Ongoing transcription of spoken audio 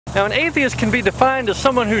Now, an atheist can be defined as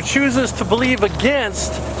someone who chooses to believe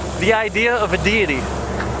against the idea of a deity.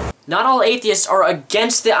 Not all atheists are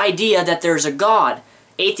against the idea that there's a God.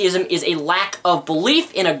 Atheism is a lack of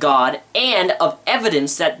belief in a God and of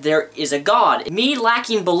evidence that there is a God. Me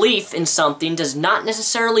lacking belief in something does not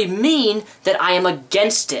necessarily mean that I am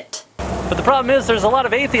against it. But the problem is there's a lot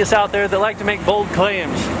of atheists out there that like to make bold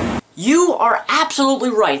claims. You are absolutely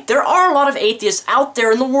right. There are a lot of atheists out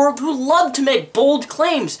there in the world who love to make bold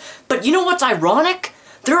claims. But you know what's ironic?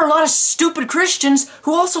 There are a lot of stupid Christians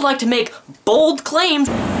who also like to make bold claims.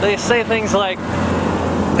 They say things like,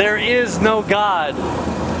 there is no God,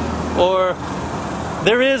 or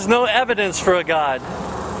there is no evidence for a God.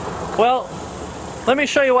 Well, let me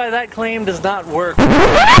show you why that claim does not work.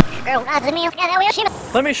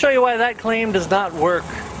 Let me show you why that claim does not work.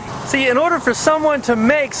 See, in order for someone to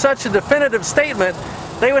make such a definitive statement,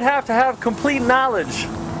 they would have to have complete knowledge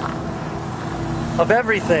of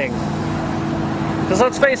everything. Because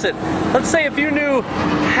let's face it, let's say if you knew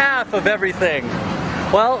half of everything,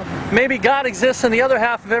 well, maybe God exists in the other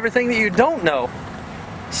half of everything that you don't know.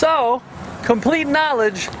 So, complete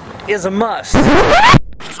knowledge is a must.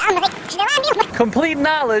 Complete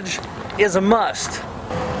knowledge is a must.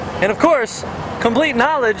 And of course, complete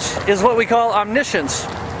knowledge is what we call omniscience.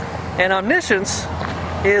 And omniscience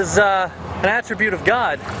is an attribute of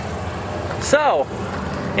God. So,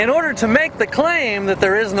 in order to make the claim that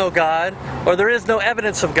there is no God, or there is no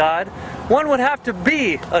evidence of God, one would have to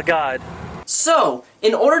be a God. So,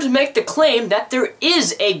 in order to make the claim that there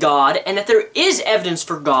is a God, and that there is evidence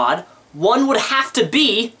for God, one would have to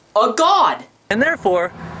be a God. And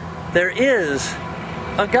therefore, there is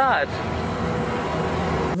a God.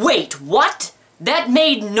 Wait, what? That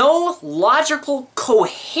made no logical,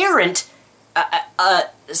 coherent, that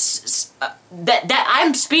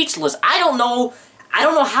I'm speechless. I don't know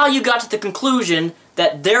how you got to the conclusion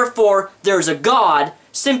that therefore there's a God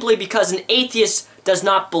simply because an atheist does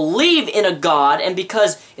not believe in a God, and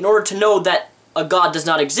because in order to know that a God does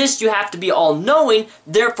not exist, you have to be all-knowing,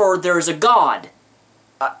 therefore there is a God.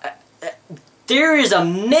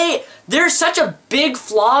 There's such a big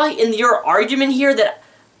flaw in your argument here that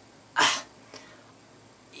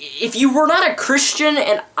if you were not a Christian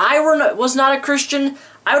and I was not a Christian,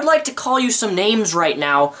 I would like to call you some names right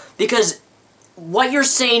now, because what you're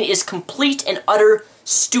saying is complete and utter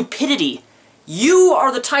stupidity. You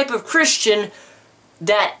are the type of Christian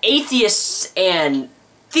that atheists and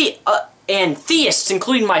theists,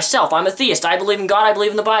 including myself, I'm a theist, I believe in God, I believe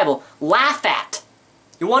in the Bible, laugh at.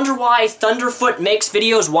 You wonder why Thunderfoot makes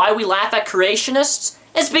videos why we laugh at creationists?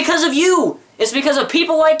 It's because of you! It's because of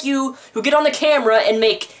people like you who get on the camera and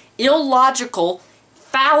make illogical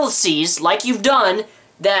fallacies like you've done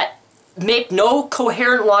that make no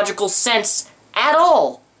coherent logical sense at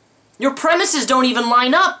all. Your premises don't even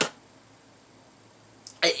line up.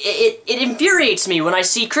 It infuriates me when I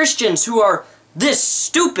see Christians who are this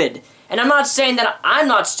stupid. And I'm not saying that I'm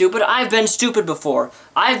not stupid. I've been stupid before.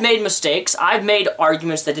 I've made mistakes. I've made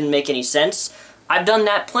arguments that didn't make any sense. I've done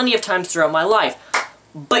that plenty of times throughout my life.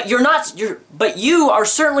 But you are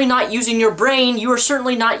certainly not using your brain. You are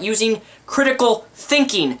certainly not using critical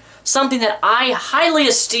thinking. Something that I highly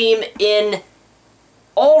esteem in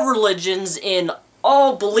all religions, in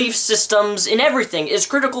all belief systems, in everything, is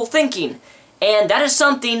critical thinking. And that is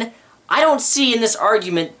something I don't see in this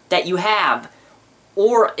argument that you have.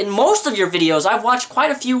 Or in most of your videos. I've watched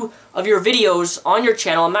quite a few of your videos on your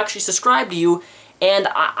channel. I'm actually subscribed to you. And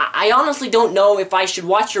I honestly don't know if I should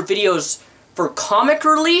watch your videos for comic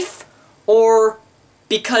relief or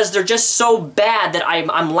because they're just so bad that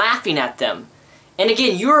I'm laughing at them. And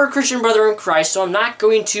again, you're a Christian brother in Christ, so I'm not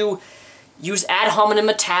going to use ad hominem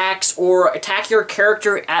attacks or attack your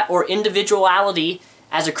character or individuality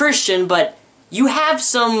as a Christian, but you have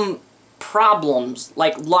some problems,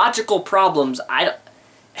 like logical problems.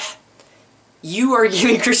 You are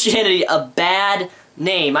giving Christianity a bad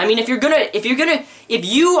name. I mean, if you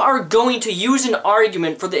are going to use an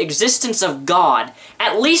argument for the existence of God,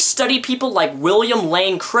 at least study people like William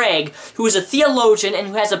Lane Craig, who is a theologian and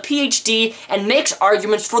who has a PhD and makes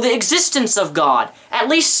arguments for the existence of God. At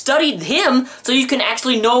least study him so you can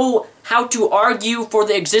actually know how to argue for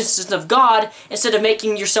the existence of God instead of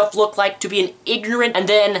making yourself look like to be an ignorant, and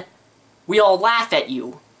then we all laugh at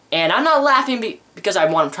you. And I'm not laughing because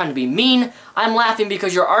I'm trying to be mean. I'm laughing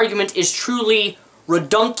because your argument is truly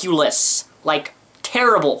redunculous. Like,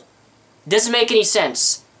 terrible. Doesn't make any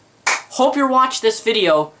sense. Hope you watch this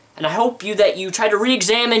video, and I hope that you try to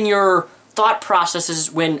re-examine your thought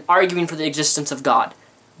processes when arguing for the existence of God.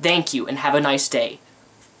 Thank you, and have a nice day.